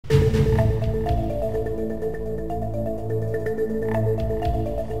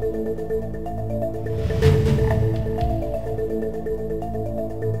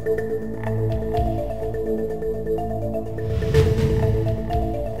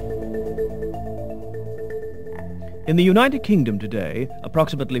In the United Kingdom today,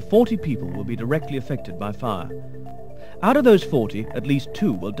 approximately 40 people will be directly affected by fire. Out of those 40, at least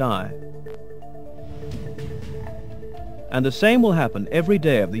 2 will die. And the same will happen every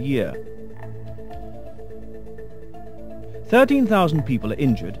day of the year. 13,000 people are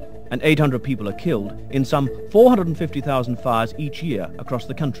injured and 800 people are killed in some 450,000 fires each year across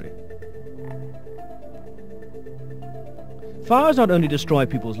the country. Fires not only destroy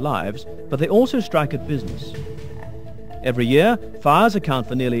people's lives, but they also strike at business. Every year, fires account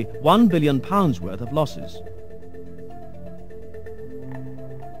for nearly £1 billion worth of losses.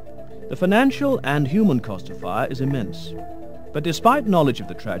 The financial and human cost of fire is immense. But despite knowledge of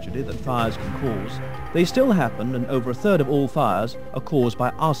the tragedy that fires can cause, they still happen, and over a third of all fires are caused by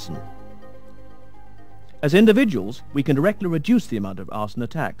arson. As individuals, we can directly reduce the amount of arson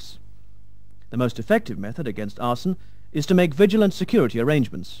attacks. The most effective method against arson is to make vigilant security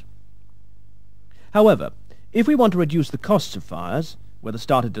arrangements. However, if we want to reduce the costs of fires, whether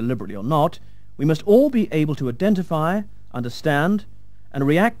started deliberately or not, we must all be able to identify, understand, and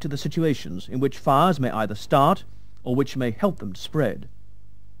react to the situations in which fires may either start or which may help them to spread.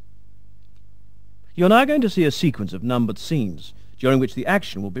 You're now going to see a sequence of numbered scenes during which the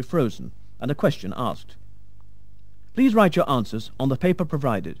action will be frozen and a question asked. Please write your answers on the paper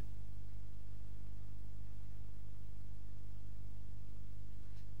provided.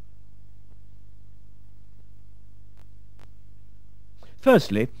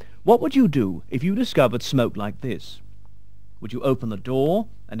 Firstly, what would you do if you discovered smoke like this? Would you open the door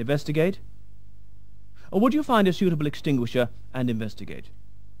and investigate? Or would you find a suitable extinguisher and investigate?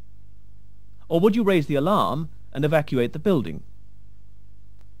 Or would you raise the alarm and evacuate the building?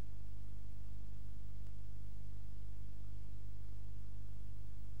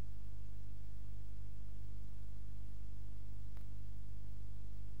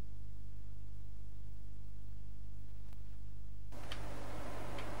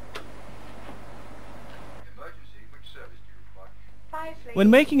 When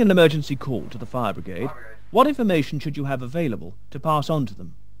making an emergency call to the fire brigade, what information should you have available to pass on to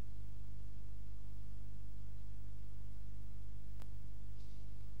them?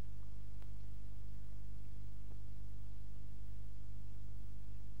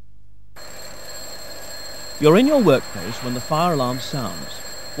 You're in your workplace when the fire alarm sounds.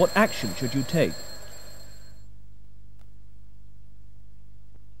 What action should you take?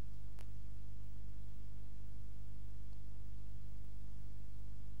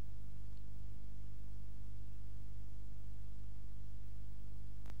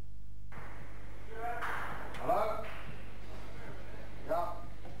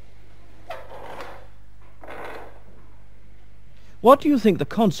 What do you think the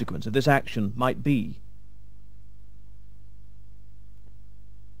consequence of this action might be?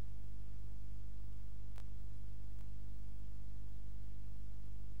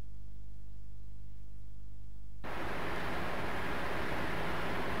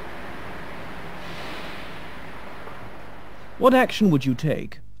 What action would you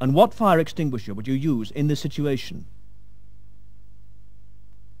take, and what fire extinguisher would you use in this situation?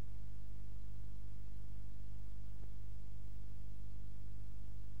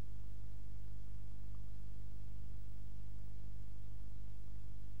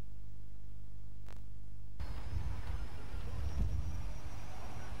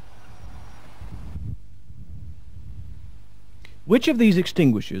 Which of these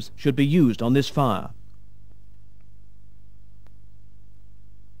extinguishers should be used on this fire?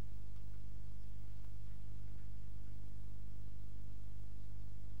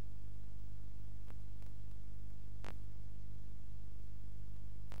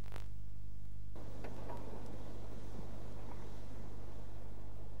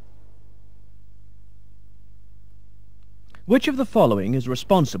 Which of the following is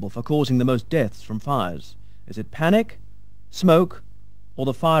responsible for causing the most deaths from fires? Is it panic, smoke, or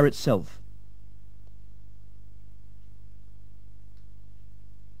the fire itself?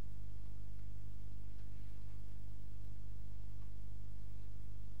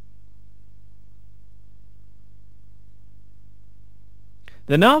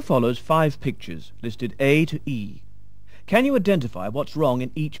 There now follows 5 pictures, listed A to E. Can you identify what's wrong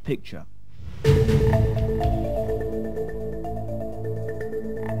in each picture?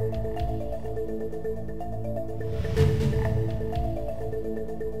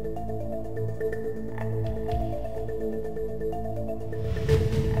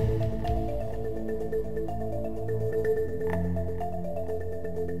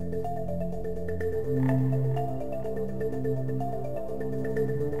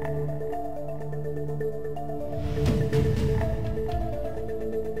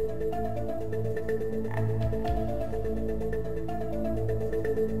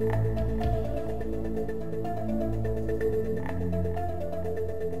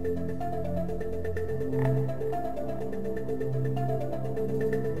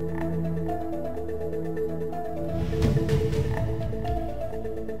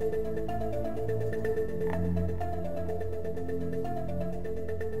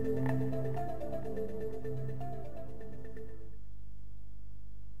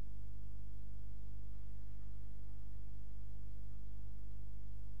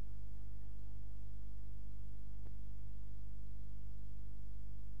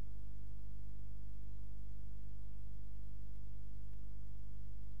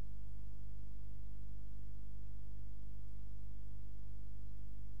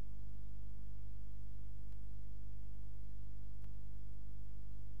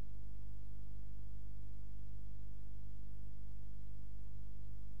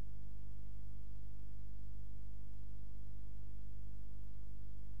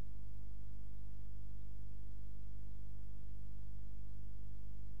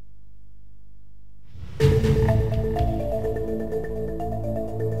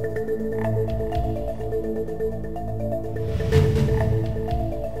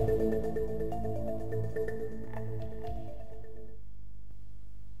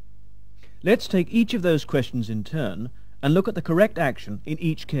 Let's take each of those questions in turn and look at the correct action in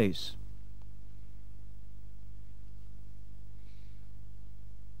each case.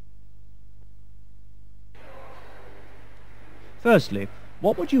 Firstly,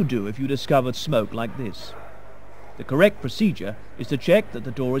 what would you do if you discovered smoke like this? The correct procedure is to check that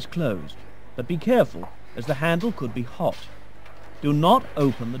the door is closed, but be careful, as the handle could be hot. Do not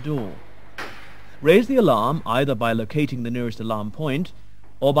open the door. Raise the alarm either by locating the nearest alarm point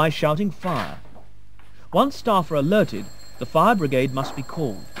or by shouting fire. Once staff are alerted, the fire brigade must be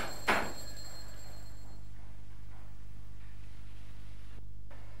called.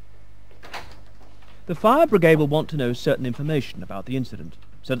 The fire brigade will want to know certain information about the incident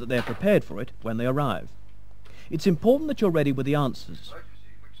so that they are prepared for it when they arrive. It's important that you're ready with the answers.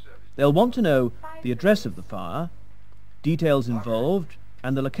 They'll want to know the address of the fire, details involved,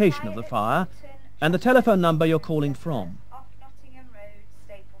 and the location of the fire, and the telephone number you're calling from.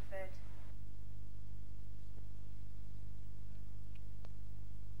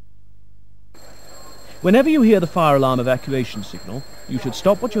 Whenever you hear the fire alarm evacuation signal, you should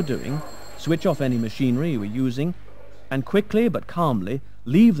stop what you're doing, switch off any machinery you are using, and quickly but calmly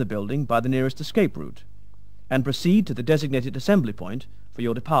leave the building by the nearest escape route, and proceed to the designated assembly point for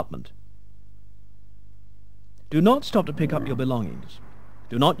your department. Do not stop to pick up your belongings.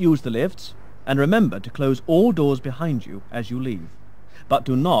 Do not use the lifts, and remember to close all doors behind you as you leave, but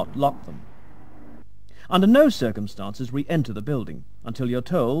do not lock them. Under no circumstances re-enter the building until you're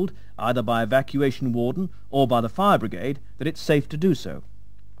told, either by evacuation warden or by the fire brigade, that it's safe to do so.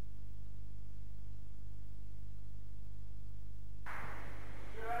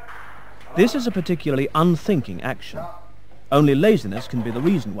 This is a particularly unthinking action. Only laziness can be the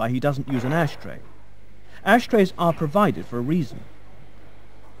reason why he doesn't use an ashtray. Ashtrays are provided for a reason.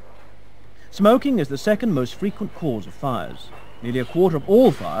 Smoking is the second most frequent cause of fires. Nearly a quarter of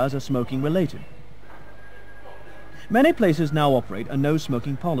all fires are smoking related. Many places now operate a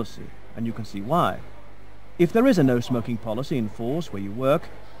no-smoking policy, and you can see why. If there is a no-smoking policy in force where you work,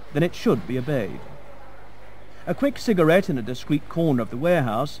 then it should be obeyed. A quick cigarette in a discreet corner of the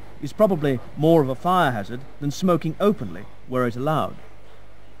warehouse is probably more of a fire hazard than smoking openly where it's allowed.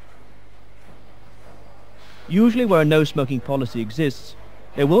 Usually where a no-smoking policy exists,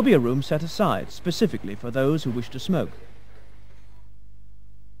 there will be a room set aside specifically for those who wish to smoke.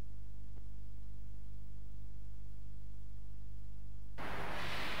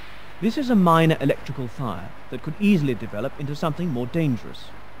 This is a minor electrical fire that could easily develop into something more dangerous.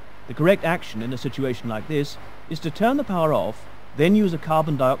 The correct action in a situation like this is to turn the power off, then use a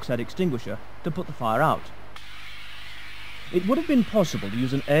carbon dioxide extinguisher to put the fire out. It would have been possible to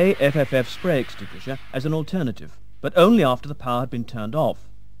use an AFFF spray extinguisher as an alternative, but only after the power had been turned off.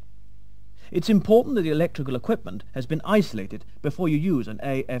 It's important that the electrical equipment has been isolated before you use an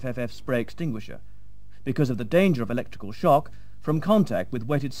AFFF spray extinguisher, because of the danger of electrical shock from contact with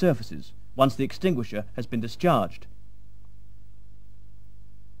wetted surfaces once the extinguisher has been discharged.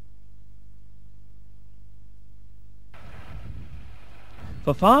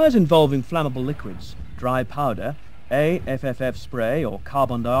 For fires involving flammable liquids, dry powder, AFFF spray or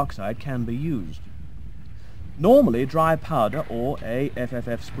carbon dioxide can be used. Normally, dry powder or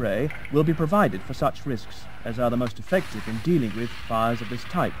AFFF spray will be provided for such risks, as are the most effective in dealing with fires of this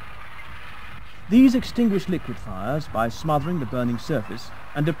type. These extinguish liquid fires by smothering the burning surface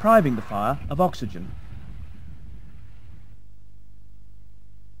and depriving the fire of oxygen.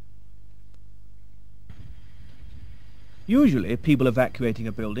 Usually, people evacuating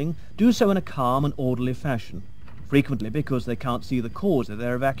a building do so in a calm and orderly fashion, frequently because they can't see the cause of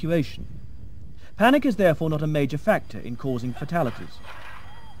their evacuation. Panic is therefore not a major factor in causing fatalities,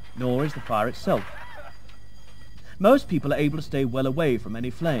 nor is the fire itself. Most people are able to stay well away from any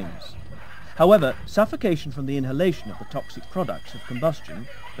flames. However, suffocation from the inhalation of the toxic products of combustion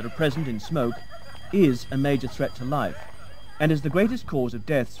that are present in smoke is a major threat to life, and is the greatest cause of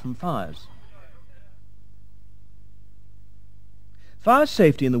deaths from fires. Fire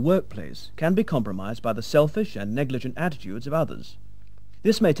safety in the workplace can be compromised by the selfish and negligent attitudes of others.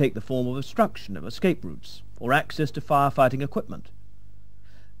 This may take the form of obstruction of escape routes or access to firefighting equipment.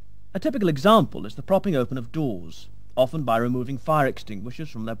 A typical example is the propping open of doors, often by removing fire extinguishers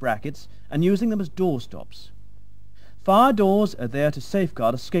from their brackets and using them as door stops. Fire doors are there to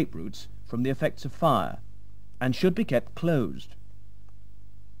safeguard escape routes from the effects of fire and should be kept closed.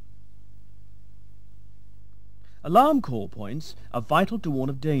 Alarm call points are vital to warn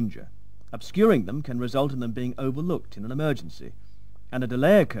of danger. Obscuring them can result in them being overlooked in an emergency, and a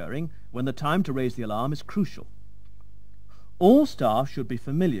delay occurring when the time to raise the alarm is crucial. All staff should be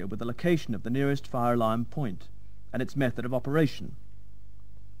familiar with the location of the nearest fire alarm point and its method of operation.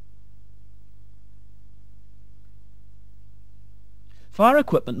 Fire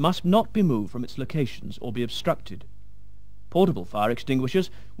equipment must not be moved from its locations or be obstructed. Portable fire extinguishers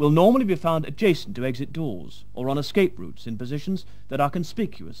will normally be found adjacent to exit doors or on escape routes in positions that are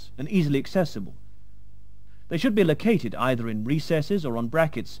conspicuous and easily accessible. They should be located either in recesses or on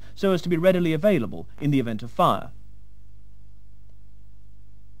brackets so as to be readily available in the event of fire.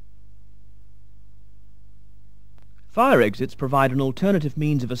 Fire exits provide an alternative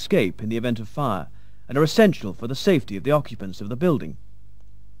means of escape in the event of fire and are essential for the safety of the occupants of the building.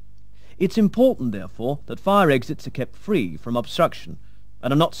 It's important, therefore, that fire exits are kept free from obstruction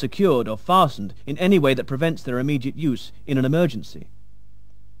and are not secured or fastened in any way that prevents their immediate use in an emergency.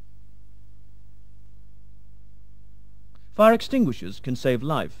 Fire extinguishers can save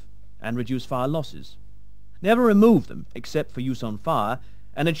life and reduce fire losses. Never remove them except for use on fire,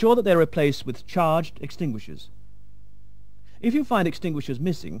 and ensure that they are replaced with charged extinguishers. If you find extinguishers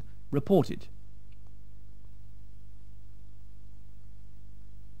missing, report it.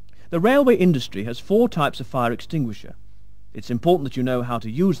 The railway industry has 4 types of fire extinguisher. It's important that you know how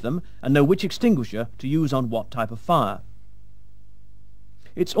to use them and know which extinguisher to use on what type of fire.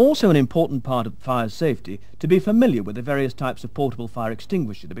 It's also an important part of fire safety to be familiar with the various types of portable fire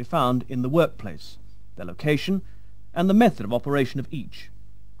extinguisher to be found in the workplace, their location, and the method of operation of each.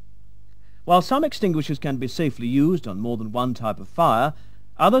 While some extinguishers can be safely used on more than one type of fire,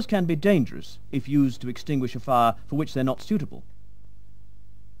 others can be dangerous if used to extinguish a fire for which they're not suitable.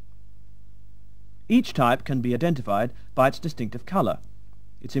 Each type can be identified by its distinctive color.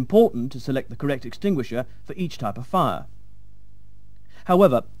 It's important to select the correct extinguisher for each type of fire.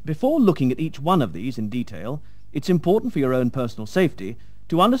 However, before looking at each one of these in detail, it's important for your own personal safety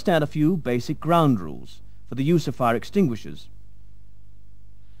to understand a few basic ground rules for the use of fire extinguishers.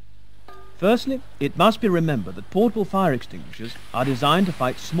 Firstly, it must be remembered that portable fire extinguishers are designed to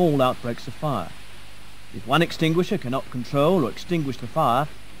fight small outbreaks of fire. If one extinguisher cannot control or extinguish the fire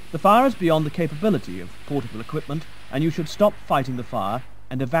is beyond the capability of portable equipment, and you should stop fighting the fire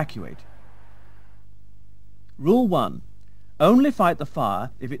and evacuate. Rule 1. Only fight the fire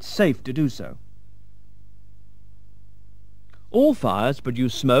if it's safe to do so. All fires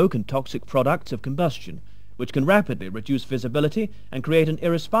produce smoke and toxic products of combustion, which can rapidly reduce visibility and create an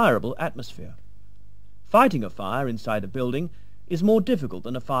irrespirable atmosphere. Fighting a fire inside a building is more difficult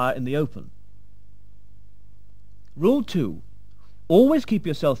than a fire in the open. Rule 2. Always keep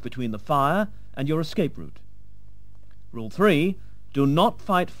yourself between the fire and your escape route. Rule 3. Do not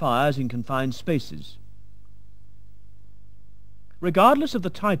fight fires in confined spaces. Regardless of the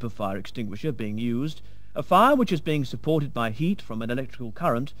type of fire extinguisher being used, a fire which is being supported by heat from an electrical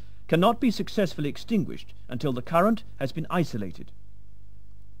current cannot be successfully extinguished until the current has been isolated.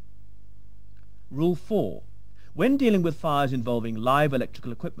 Rule 4. When dealing with fires involving live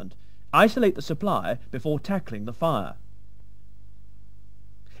electrical equipment, isolate the supply before tackling the fire.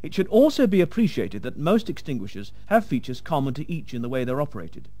 It should also be appreciated that most extinguishers have features common to each in the way they're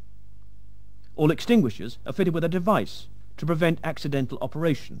operated. All extinguishers are fitted with a device to prevent accidental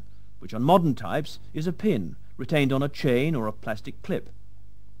operation, which on modern types is a pin retained on a chain or a plastic clip.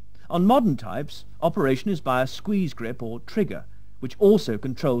 On modern types, operation is by a squeeze grip or trigger, which also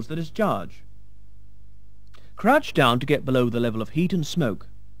controls the discharge. Crouch down to get below the level of heat and smoke.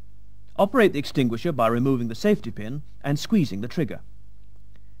 Operate the extinguisher by removing the safety pin and squeezing the trigger.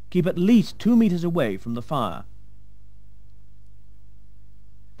 Keep at least 2 meters away from the fire.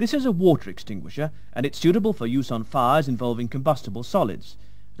 This is a water extinguisher, and it's suitable for use on fires involving combustible solids,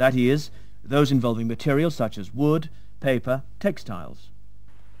 that is, those involving materials such as wood, paper, textiles.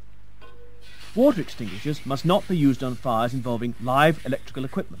 Water extinguishers must not be used on fires involving live electrical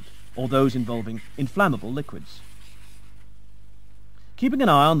equipment or those involving inflammable liquids. Keeping an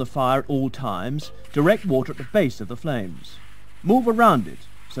eye on the fire at all times, direct water at the base of the flames. Move around it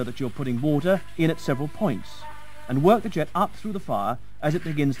so that you're putting water in at several points, and work the jet up through the fire as it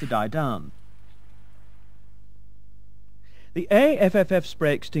begins to die down. The AFFF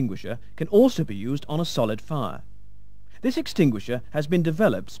spray extinguisher can also be used on a solid fire. This extinguisher has been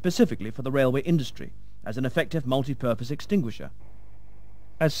developed specifically for the railway industry as an effective multi-purpose extinguisher.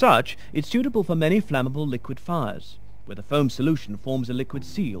 As such, it's suitable for many flammable liquid fires, where the foam solution forms a liquid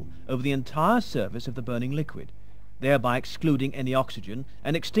seal over the entire surface of the burning liquid, thereby excluding any oxygen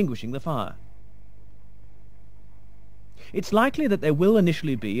and extinguishing the fire. It's likely that there will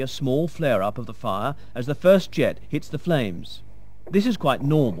initially be a small flare-up of the fire as the first jet hits the flames. This is quite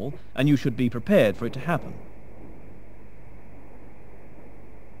normal, and you should be prepared for it to happen.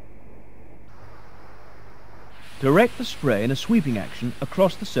 Direct the spray in a sweeping action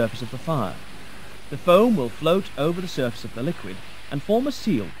across the surface of the fire. The foam will float over the surface of the liquid and form a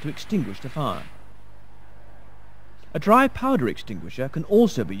seal to extinguish the fire. A dry powder extinguisher can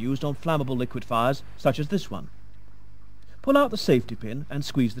also be used on flammable liquid fires such as this one. Pull out the safety pin and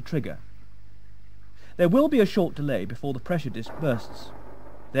squeeze the trigger. There will be a short delay before the pressure disc bursts.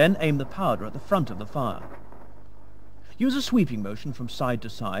 Then aim the powder at the front of the fire. Use a sweeping motion from side to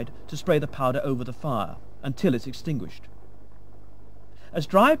side to spray the powder over the fire until it's extinguished. As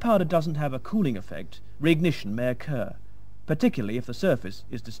dry powder doesn't have a cooling effect, reignition may occur, particularly if the surface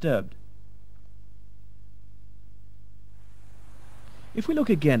is disturbed. If we look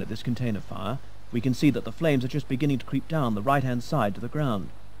again at this container fire, we can see that the flames are just beginning to creep down the right-hand side to the ground,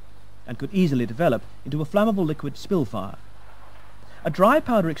 and could easily develop into a flammable liquid spill fire. A dry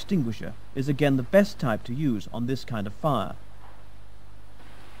powder extinguisher is again the best type to use on this kind of fire.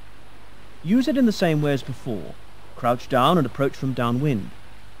 Use it in the same way as before. Crouch down and approach from downwind.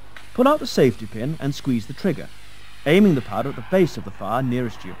 Pull out the safety pin and squeeze the trigger, aiming the powder at the base of the fire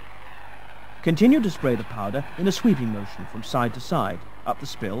nearest you. Continue to spray the powder in a sweeping motion from side to side, up the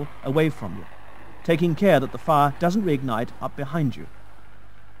spill, away from you, taking care that the fire doesn't reignite up behind you.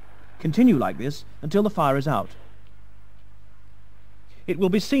 Continue like this until the fire is out. It will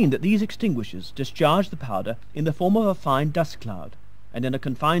be seen that these extinguishers discharge the powder in the form of a fine dust cloud, and in a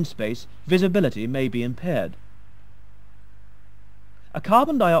confined space visibility may be impaired. A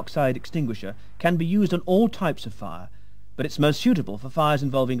carbon dioxide extinguisher can be used on all types of fire, but it's most suitable for fires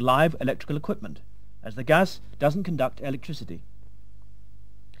involving live electrical equipment, as the gas doesn't conduct electricity.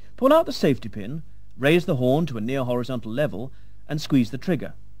 Pull out the safety pin, raise the horn to a near horizontal level, and squeeze the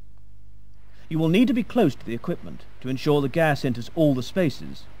trigger. You will need to be close to the equipment to ensure the gas enters all the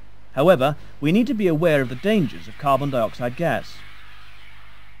spaces. However, we need to be aware of the dangers of carbon dioxide gas.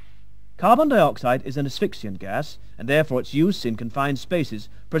 Carbon dioxide is an asphyxiant gas, and therefore its use in confined spaces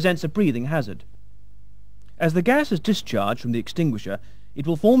presents a breathing hazard. As the gas is discharged from the extinguisher, it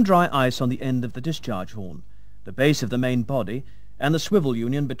will form dry ice on the end of the discharge horn, the base of the main body, and the swivel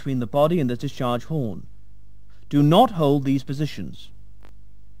union between the body and the discharge horn. Do not hold these positions.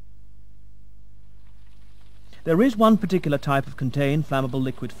 There is one particular type of contained flammable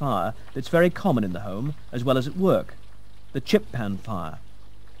liquid fire that's very common in the home as well as at work, the chip pan fire.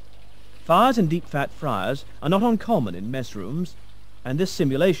 Fires in deep fat fryers are not uncommon in mess rooms, and this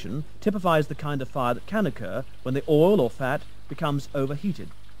simulation typifies the kind of fire that can occur when the oil or fat becomes overheated.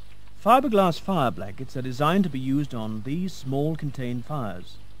 Fiberglass fire blankets are designed to be used on these small contained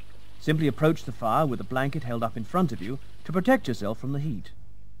fires. Simply approach the fire with a blanket held up in front of you to protect yourself from the heat,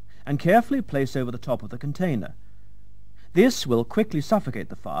 and carefully place over the top of the container. This will quickly suffocate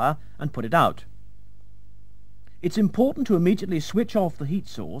the fire and put it out. It's important to immediately switch off the heat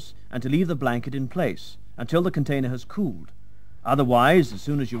source and to leave the blanket in place until the container has cooled. Otherwise, as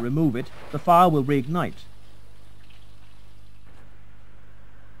soon as you remove it, the fire will reignite.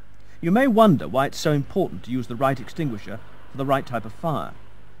 You may wonder why it's so important to use the right extinguisher for the right type of fire.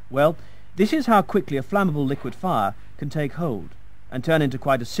 Well, this is how quickly a flammable liquid fire can take hold and turn into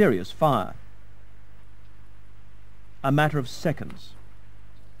quite a serious fire. A matter of seconds.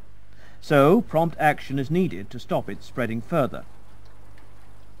 So, prompt action is needed to stop it spreading further.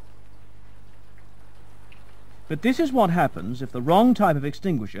 But this is what happens if the wrong type of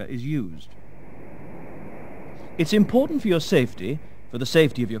extinguisher is used. It's important for your safety, for the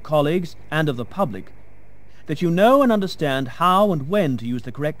safety of your colleagues and of the public, that you know and understand how and when to use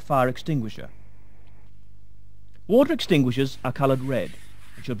the correct fire extinguisher. Water extinguishers are coloured red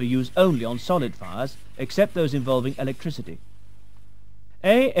and should be used only on solid fires, except those involving electricity.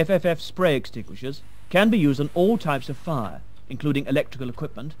 AFFF spray extinguishers can be used on all types of fire, including electrical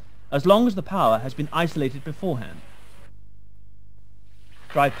equipment, as long as the power has been isolated beforehand.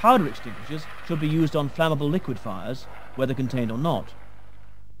 Dry powder extinguishers should be used on flammable liquid fires, whether contained or not.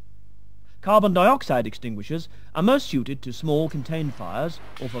 Carbon dioxide extinguishers are most suited to small contained fires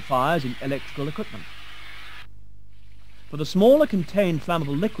or for fires in electrical equipment. For the smaller contained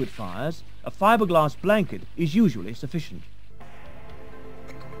flammable liquid fires, a fiberglass blanket is usually sufficient.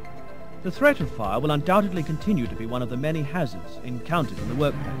 The threat of fire will undoubtedly continue to be one of the many hazards encountered in the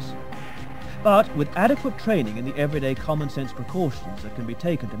workplace. But with adequate training in the everyday common sense precautions that can be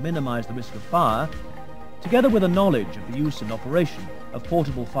taken to minimize the risk of fire, together with a knowledge of the use and operation of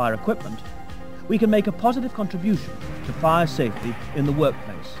portable fire equipment, we can make a positive contribution to fire safety in the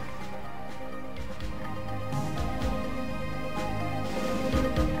workplace.